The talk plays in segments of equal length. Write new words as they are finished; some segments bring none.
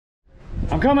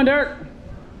I'm coming, Derek.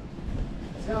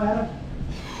 Let's go, Adam.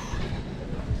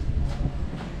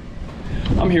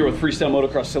 I'm here with freestyle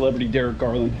motocross celebrity Derek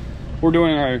Garland. We're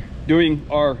doing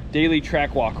our daily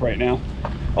track walk right now.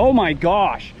 Oh my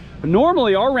gosh.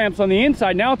 Normally our ramp's on the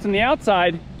inside, now it's on the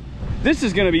outside. This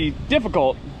is gonna be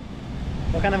difficult.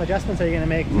 What kind of adjustments are you gonna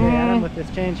make today, Adam, with this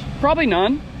change? Probably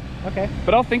none. Okay.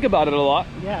 But I'll think about it a lot.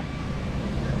 Yeah.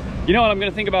 You know what I'm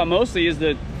gonna think about mostly is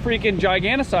the freaking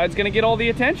Giganticide's gonna get all the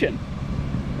attention.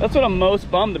 That's what I'm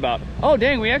most bummed about. Oh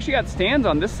dang, we actually got stands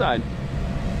on this side.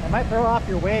 It might throw off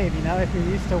your wave, you know, if you're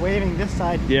used to waving this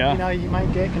side. Yeah. You know, you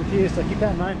might get confused, so keep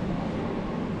that in mind.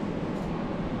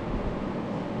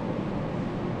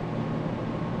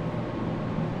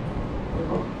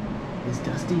 Is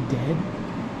Dusty dead?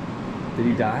 Did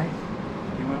he die?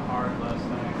 He went hard last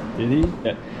night. Did he?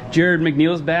 Yeah. Jarryd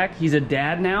McNeil's back. He's a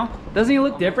dad now. Doesn't he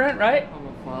look different, right? I'm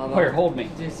a father. Here, hold me.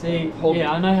 Do you see? Hold me.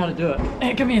 I know how to do it.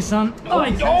 Hey, come here, son. Oh,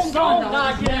 don't!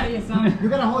 Nah, get out of here, son. You're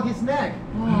gonna hug his neck.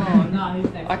 Oh, no,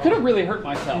 he's next. I could have really hurt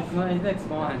myself. He's next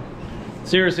fine.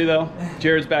 Seriously though,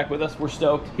 Jarrod's back with us. We're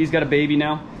stoked. He's got a baby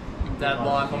now. Dad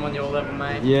life, I'm on your level,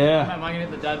 mate. Yeah. Am I gonna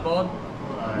hit the dad bod?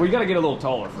 Well, you got to get a little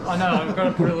taller first. I know, I've got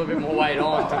to put a little bit more weight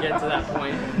on to get to that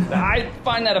point. I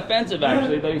find that offensive,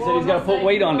 actually, that he said he's got to put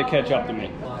weight on to catch up to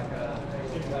me.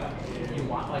 You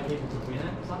want like people to win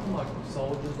it? Something like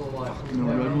soldiers or like the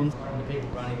people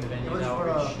running the venue. It was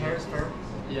for Harrisburg.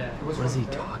 Yeah. What is he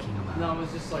talking about? No, it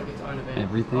was just like its own event.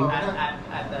 Everything? At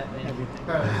that venue. Everything.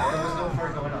 There was no fair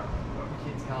going on.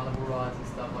 Kids carnival rides and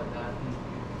stuff like that. And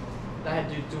they had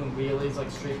dudes doing wheelies, like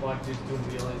street bike dudes doing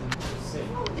wheelies, and it was sick.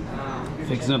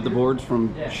 Fixing up the boards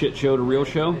from shit show to real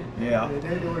show? Yeah.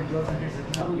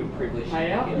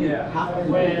 Yeah.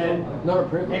 When Not a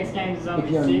privilege. X Games is only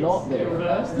If you're 6, not there, you're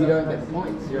first. you don't get the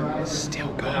points.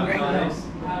 Still going.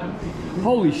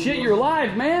 Holy shit, you're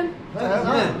alive, man!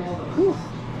 Whew.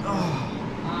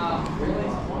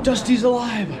 Dusty's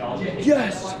alive!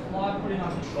 Yes!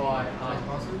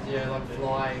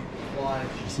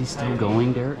 Is he still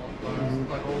going, Derek?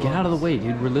 Get out of the way,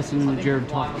 dude. We're listening to Jarryd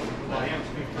talk.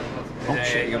 Oh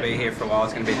shit, you'll be here for a while.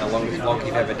 It's going to be the longest vlog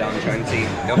you've ever done, Jonesy.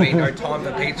 There'll be no time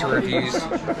for pizza reviews.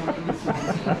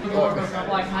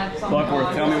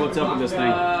 Buckworth, tell me what's up with this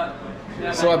thing.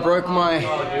 So I broke my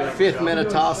 5th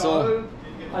metatarsal.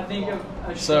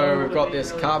 So we've got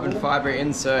this carbon fiber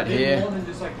insert here.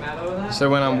 So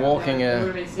when I'm walking,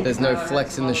 there's no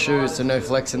flex in the shoes, so no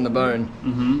flex in the bone.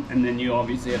 And then you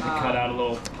obviously have to cut out a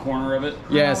little corner of it.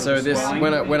 Yeah, so this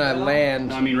when I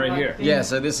land. I mean, right here. Yeah,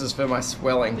 so this is for my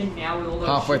swelling.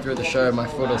 Halfway through the show, my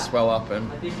foot will swell up,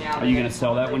 and Are you gonna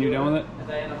sell that when you're done with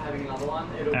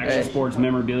it? Action Sports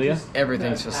memorabilia?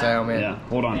 everything's for sale, man. Yeah.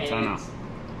 Hold on, time out.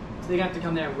 They're going to have to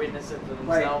come there and witness it for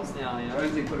themselves now, you know.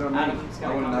 Put it on me. Adam's I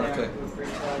going want to come another there clip. with free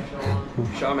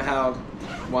show. Show them how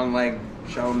one leg,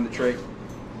 show them the trick.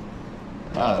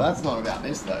 Oh, that's not about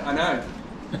this though. I know.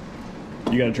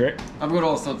 You got a trick? I've got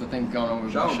all sorts of things going on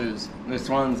with my shoes. This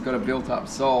one's got a built-up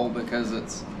sole because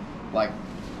it's like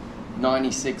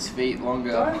 96 feet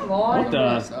longer. Don't lie. What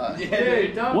the?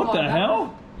 Dude, don't What lie. the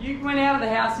hell? You went out of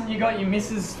the house and you got your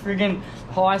missus' friggin'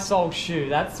 high sole shoe.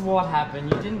 That's what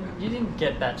happened. You didn't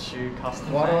get that shoe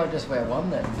custom. Why do I made. just wear one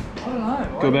then? I don't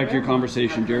know. Go back to your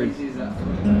conversation, Jarryd.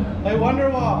 Hey,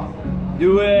 Wonderwall.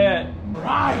 Do it!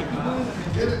 Right!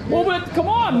 Well, but come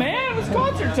on, man! It was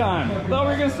concert time! I thought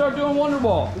we were gonna start doing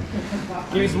Wonderwall.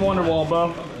 Give me some Wonderwall,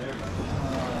 Bo.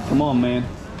 Come on, man.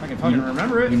 I can fucking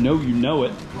remember it. You know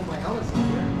it.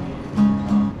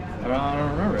 I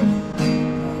don't remember it.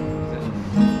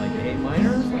 Like 8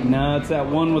 minor? No, it's that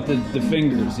one with the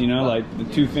fingers, you know, like the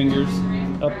 2 fingers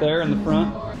up there in the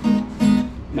front.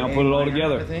 Now put it all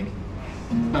together. I think.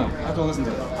 No, I have to listen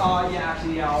to it. Oh, yeah,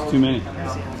 actually, yeah. Too many.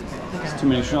 It's too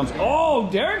many strums. Oh,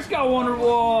 Derek's got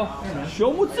Wonderwall.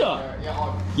 Show him what's up.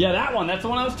 Yeah, that one. That's the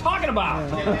one I was talking about.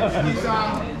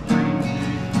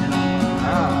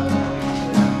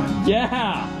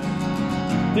 Yeah.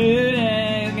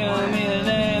 Today's gonna be the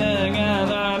day that I'm gonna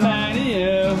talk back to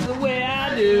you the way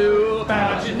I do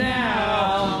about you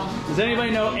now. Does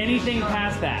anybody know anything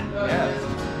past that? Yes.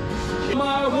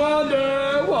 My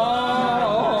Wonderwall.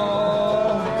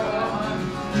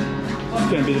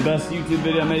 It's gonna be the best YouTube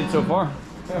video I made so far,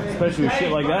 especially with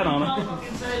shit like that on it.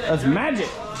 That's magic.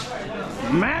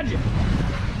 Magic.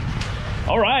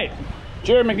 All right.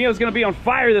 Jarryd McNeil's gonna be on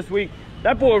fire this week.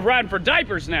 That boy was riding for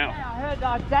diapers now. Yeah, I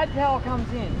heard Dad Power comes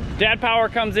in. Dad Power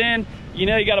comes in. You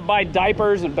know, you gotta buy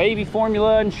diapers and baby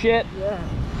formula and shit. Yeah.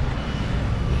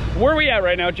 Where are we at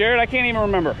right now, Jarryd? I can't even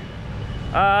remember.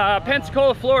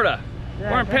 Pensacola, Florida.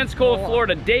 Yeah, We're in Pensacola,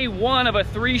 Florida. Day 1 of a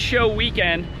 3-show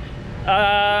weekend.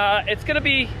 It's gonna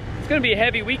be gonna be a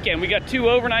heavy weekend. We got 2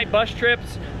 overnight bus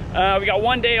trips. We got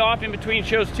 1 day off in between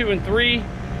shows 2 and 3.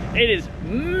 It is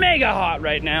mega hot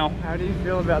right now. How do you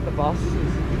feel about the buses?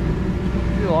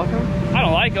 Do you like them? I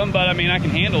don't like them, but I mean, I can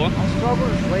handle them. I struggle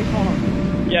to sleep on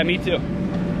them. Yeah, me too.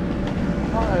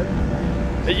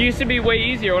 It used to be way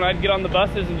easier when I'd get on the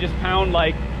buses and just pound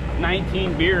like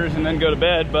 19 beers and then go to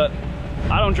bed, but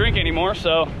I don't drink anymore,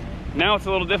 so now it's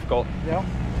a little difficult. Yeah.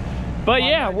 But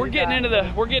yeah, we're getting into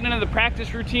the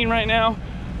practice routine right now.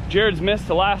 Jarrod's missed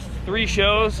the last 3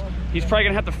 shows. He's probably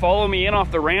gonna have to follow me in off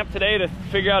the ramp today to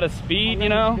figure out his speed, you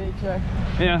know? Speed check.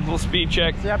 Yeah, a little speed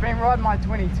check. See, I've been riding my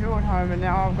 22 at home, and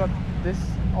now I've got this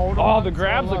older Oh, one, the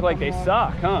grabs so look like they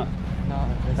suck, huh? No,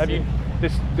 Have you?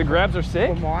 The grabs are sick?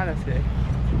 Well, mine are sick.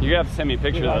 You're gonna have to send me a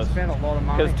picture I of those. spent a lot of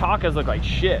money. Because Takas look like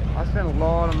shit. I spent a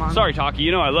lot of money. Sorry, Taki,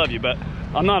 you know I love you, but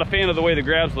I'm not a fan of the way the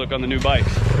grabs look on the new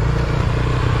bikes.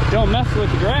 Don't mess with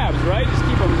the grabs, right? Just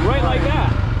keep them right like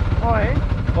that. Oi.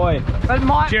 Oi. But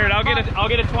my, Jarryd, I'll get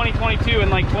a 2022 and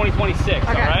like 2026, okay.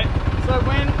 all right? So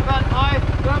but I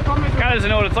don't promise. Guy doesn't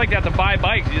know what it's like to have to buy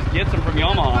bikes. He just gets them from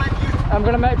Yamaha. I'm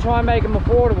gonna try and make them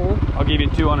affordable. I'll give you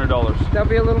 $200. They'll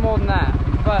be a little more than that,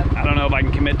 but I don't know if I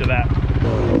can commit to that.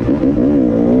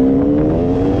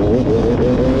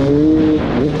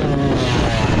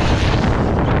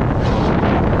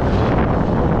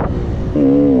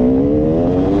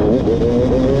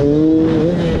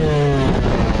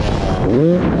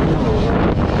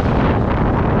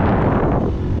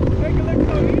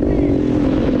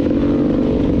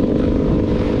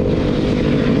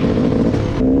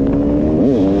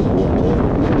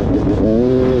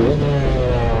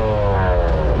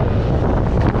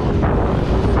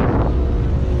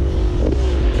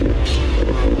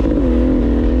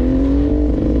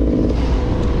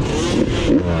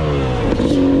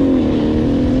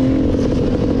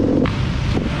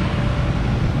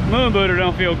 Moon booter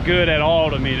don't feel good at all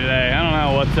to me today. I don't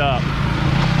know what's up.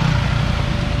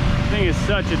 This thing is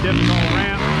such a difficult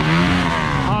ramp.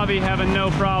 Hobby having no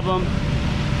problem.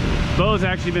 Bo's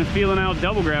actually been feeling out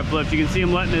double grab flips. You can see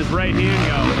him letting his right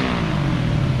hand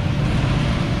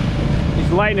go.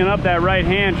 He's lightening up that right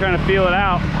hand, trying to feel it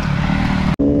out.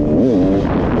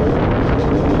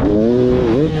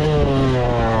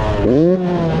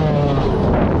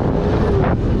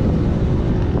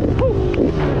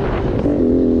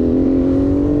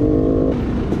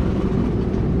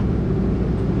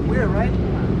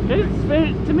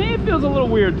 To me, it feels a little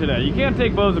weird today. You can't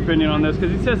take Bo's opinion on this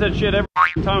because he says that shit every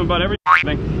time about every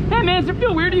thing. Hey man, does it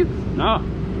feel weird to you? No.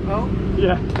 oh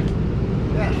Yeah.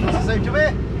 yeah, that's the same to me.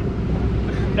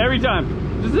 Every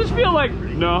time. Does this feel like?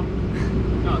 No.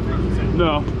 No, it's not the same.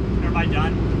 No. Everybody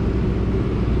done?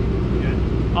 Good.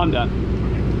 I'm done.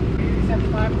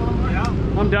 75 kilometers?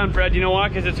 Yeah. I'm done, Fred. You know why?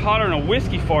 Because it's hotter than a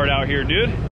whiskey fart out here,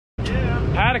 dude. Yeah.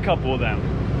 Had a couple of them.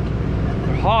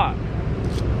 They're hot.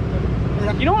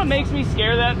 You know what makes me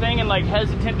scare that thing and like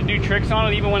hesitant to do tricks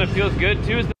on it even when it feels good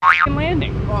too is the f***ing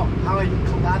landing. Oh, how it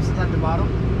collapses at the bottom?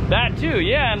 That too,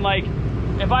 yeah. And like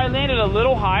if I landed a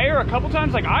little higher a couple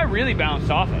times, like I really bounced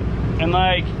off it. And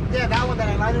like yeah, that one that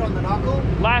I landed on the knuckle.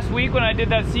 Last week when I did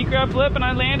that C-grab flip and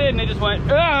I landed and it just went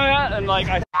and like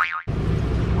I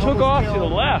took off to the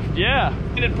left. Yeah,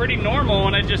 it did pretty normal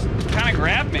and it just kind of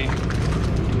grabbed me.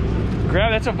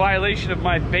 That's a violation of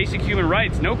my basic human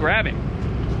rights. No grabbing.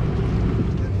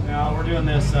 Now we're doing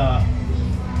this,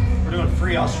 we're doing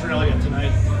free Australia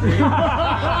tonight. Bring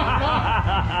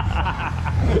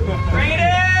it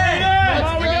in!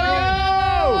 Let's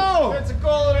go!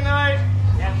 Pensacola tonight.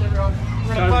 We're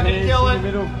gonna fucking kill it.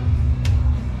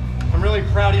 I'm really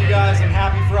proud of you guys. I'm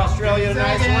happy for Australia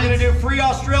tonight. So we're gonna do free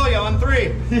Australia on 3.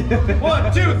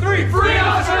 1, 2, 3, free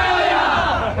Australia!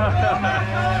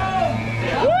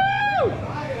 Woo!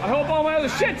 I hope all my other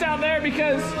shit's out there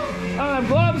because I don't have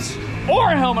gloves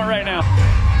or a helmet right now.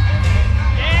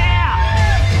 Yeah!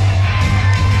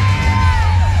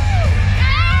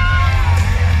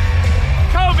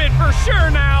 COVID for sure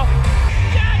now.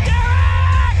 Yeah,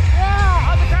 Jarryd! Yeah!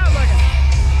 How's the crowd looking?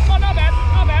 Oh, not bad,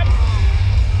 not bad.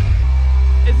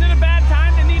 Is it a bad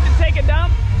time to need to take a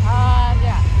dump?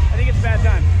 Yeah. I think it's a bad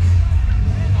time.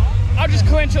 I'll just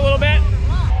clinch a little bit.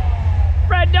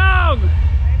 Red dog!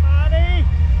 Hey, buddy!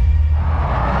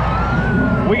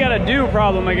 We got a dew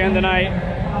problem again tonight.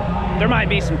 There might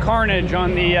be some carnage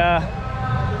on the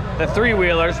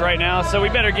 3-wheelers right now, so we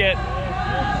better get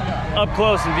up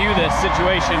close and view this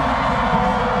situation.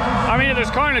 I mean, if there's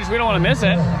carnage, we don't want to miss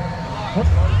it.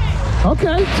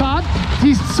 Okay, Todd,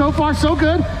 he's so far so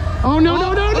good. Oh, no,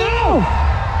 no, no, no!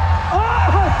 Oh,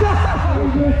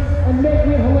 and make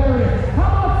it hilarious.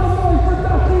 How about some noise for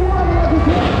Dusty Ryan?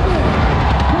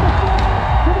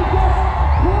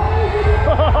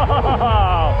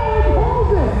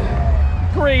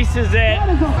 This is it.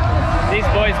 These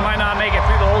boys might not make it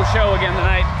through the whole show again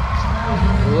tonight.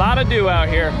 A lot of dew out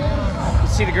here. You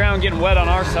see the ground getting wet on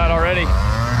our side already.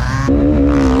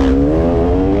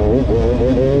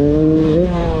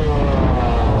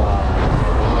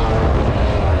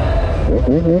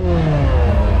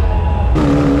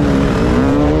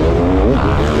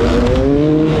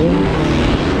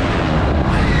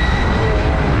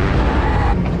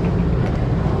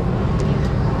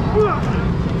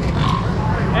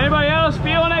 Anybody else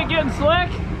feeling it getting slick?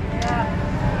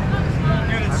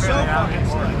 Dude, it's so fucking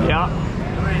slick. Yeah.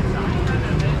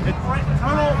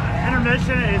 Total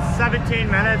intermission is 17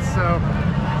 minutes, so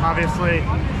obviously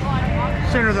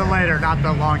sooner than later, not the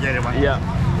elongated one. Yeah.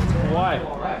 Why?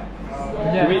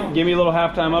 Yeah. Give me a little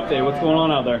halftime update. What's going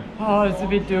on out there? Oh, it's a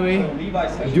bit dewy.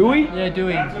 Dewy? Yeah,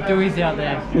 dewy. Dewy's out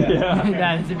there. Yeah.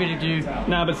 Yeah, it's a bit of dew.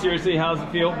 Nah, but seriously, how's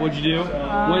it feel? What'd you do?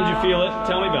 When did you feel it?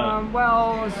 Tell me about it.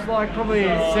 Well, it's like probably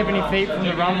 70 feet from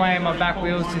the runway and my back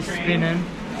wheel's just spinning.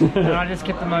 And I just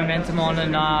kept the momentum on,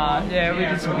 and yeah, we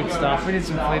did some good stuff. We did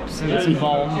some flips and some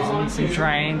bombs and some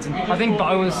trains. And I think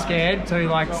Bo was scared, so he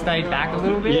like stayed back a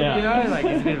little bit, Yeah. you know, like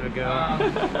he's a bit of a girl.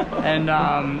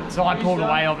 And so I pulled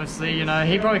away, obviously, you know.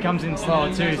 He probably comes in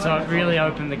slower too, so it really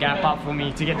opened the gap up for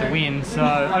me to get the win. So,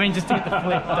 I mean, just to get the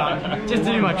flip done, just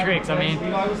to do my tricks. I mean,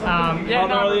 yeah. How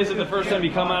gnarly is it the first time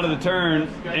you come out of the turn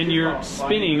and you're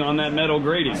spinning on that metal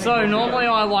grating? So normally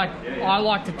I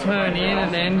like to turn in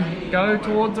and then go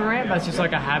towards the ramp. That's just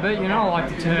like a habit, you know. I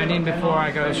like to turn in before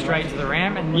I go straight to the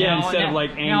ramp. And Yeah, instead of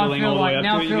like angling all the way up to it.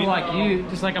 Now I feel like you,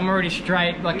 just like I'm already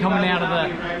straight, like coming out of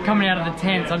the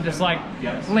tents. I'm just like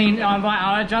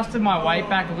I adjusted my weight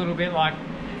back a little bit, like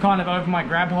kind of over my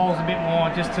grab holes a bit more,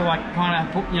 just to like kind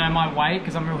of put, you know, my weight,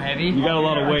 because I'm real heavy. You got a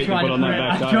lot of weight to put on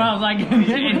that back tire. I was like,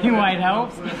 any weight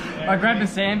helps. I grabbed a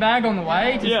sandbag on the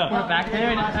way, just put it back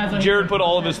there. And Jarryd put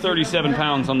all of his 37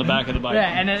 pounds on the back of the bike.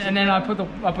 Yeah, and then I put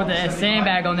the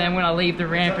sandbag on there, and when I leave the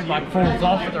ramp, it like falls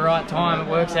off at the right time.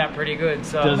 It works out pretty good.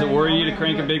 So does it worry you to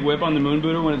crank a big whip on the moon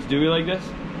booter when it's dewy like this?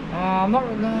 I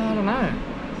don't know.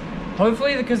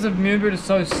 Hopefully, because the moon boot is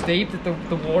so steep that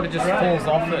the water just falls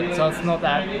off it, so it's not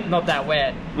that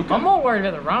wet. Okay. I'm more worried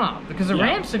about the run up, because the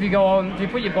ramps, if you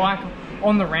put your bike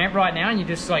on the ramp right now and you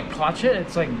just like clutch it,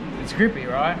 it's like it's grippy,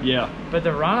 right? Yeah. But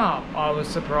the run up, I was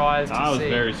surprised. I was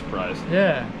very surprised.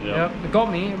 Yeah. Yep. It got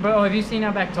me. But have you seen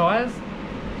our back tires?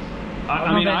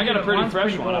 I mean, I got a pretty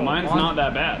fresh one. Mine's not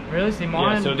that bad. Really? See,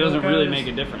 mine. Yeah, so it doesn't really make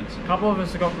a difference. A couple of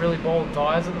us have got really bald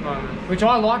tires at the moment, which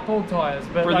I like bald tires,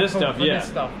 but for like, this stuff, for this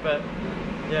stuff, but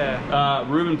yeah.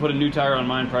 Ruben put a new tire on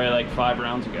mine probably like 5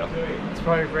 rounds ago. It's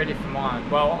probably ready for mine.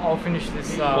 Well, I'll finish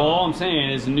this. Well, all I'm saying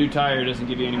is a new tire doesn't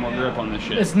give you any more grip on this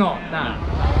shit. It's not. Nah.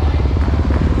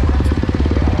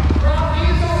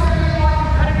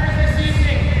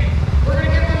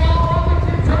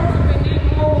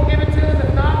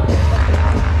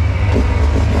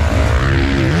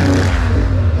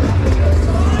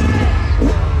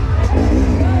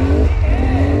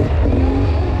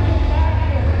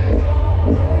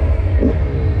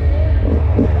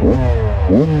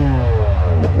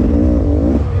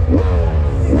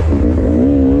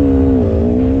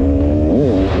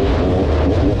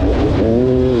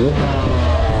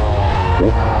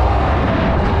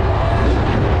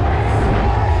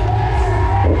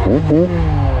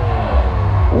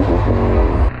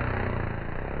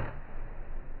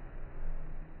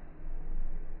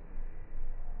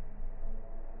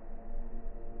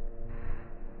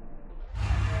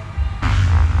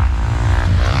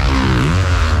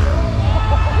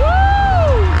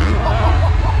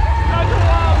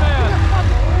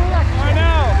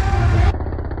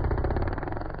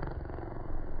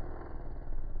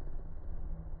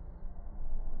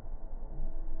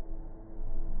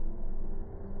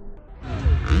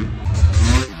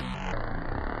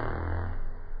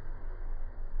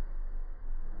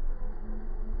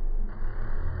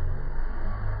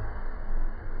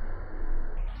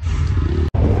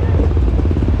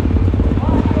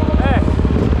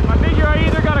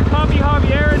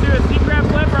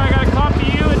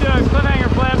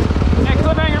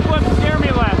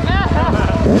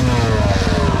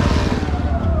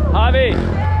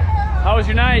 How was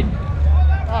your night?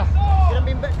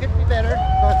 Could be better,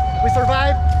 but we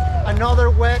survived another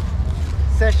wet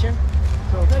session.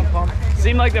 So I'm pumped.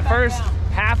 Seemed like the first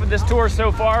half of this tour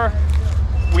so far,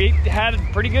 we had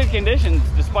pretty good conditions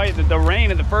despite the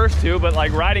rain at the first two, but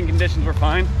like riding conditions were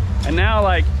fine. And now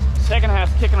like second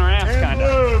half's kicking our ass kind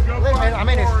of. I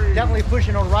mean, it's definitely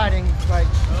pushing on riding. Like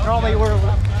normally we're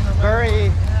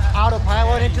very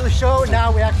autopilot into the show.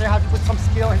 Now we actually have to put some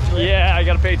skill into it. Yeah, I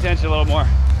got to pay attention a little more.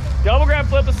 Double grab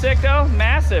flip was sick though,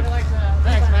 massive.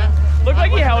 Thanks, man. Looked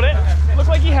like he held it. Looked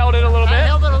like he held it a little I bit.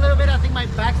 held it a little bit. I think my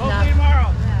back's now.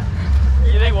 tomorrow.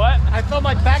 You think what? I felt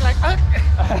my back like,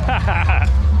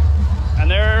 And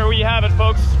there we have it,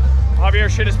 folks. Javier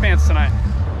shit his pants tonight.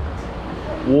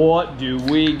 What do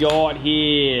we got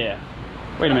here?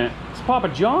 Wait a minute. It's Papa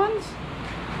John's?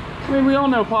 I mean, we all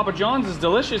know Papa John's is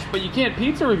delicious, but you can't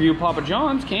pizza review Papa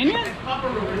John's, can you? It's Papa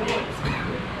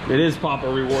Rewards. It is Papa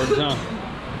Rewards, huh?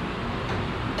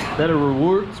 Better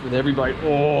rewards with every bite.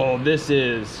 Oh, this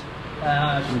is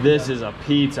a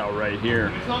pizza right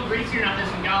here. It's not greasy enough, there's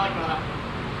some garlic butter.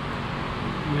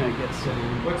 I'm gonna get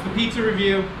some. What's the pizza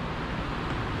review?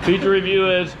 Pizza review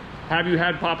is, have you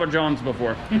had Papa John's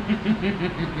before?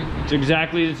 It's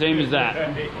exactly the same as that.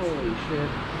 Holy shit.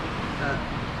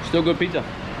 Still good pizza.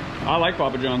 I like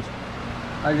Papa John's.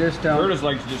 I just don't. Curtis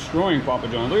likes destroying Papa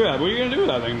John's. Look at that. What are you gonna do with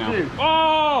that thing now? Dude.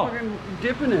 Oh! Fucking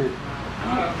dipping it.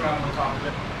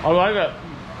 I like it.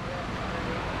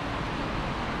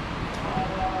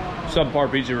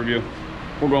 Subpar pizza review.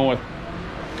 We're going with.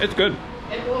 It's good.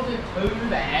 It wasn't too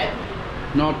bad.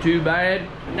 Not too bad.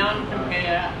 None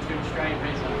compared to Australian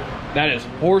pizza. That is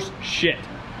horse shit.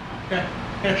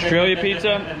 Australia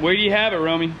pizza. Where do you have it,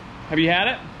 Romy? Have you had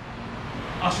it?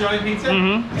 Australian pizza?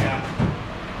 Mm-hmm. Yeah.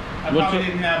 I probably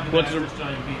didn't have the best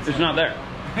Australian pizza. It's not there.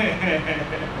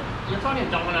 You're talking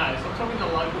Domino's. I'm talking the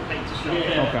local pizza shop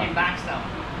Okay. in Baxter.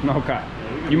 Okay.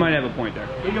 You might have a point there.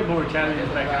 We got more Italians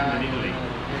back home in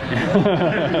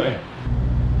Italy.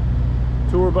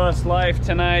 Tour bus life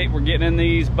tonight. We're getting in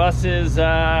these buses.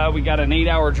 We got an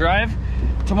 8-hour drive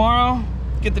tomorrow.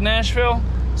 Get to Nashville.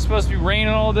 It's supposed to be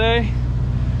raining all day.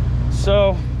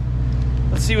 So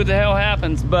let's see what the hell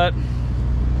happens, but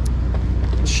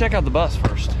let's check out the bus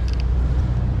first.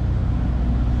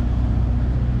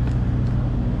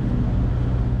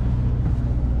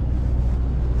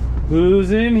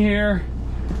 Who's in here?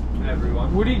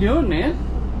 Everyone. What are you doing, man?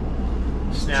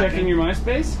 Just checking your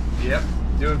MySpace? Yep.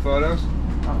 Doing photos.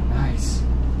 Oh, nice.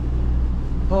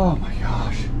 Oh my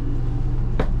gosh.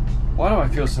 Why do I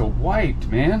feel so wiped,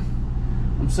 man?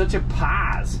 I'm such a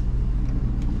paz.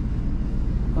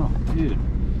 Oh, dude.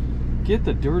 Get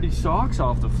the dirty socks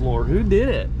off the floor. Who did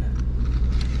it?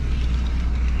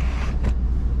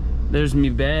 There's me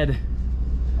bed.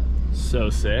 So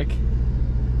sick.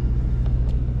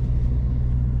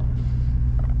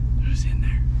 Who's in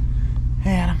there?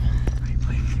 Hey, Adam. Are you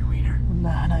playing with your wiener?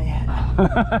 Nah, not yet.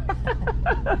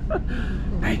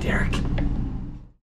 Hey, Derek.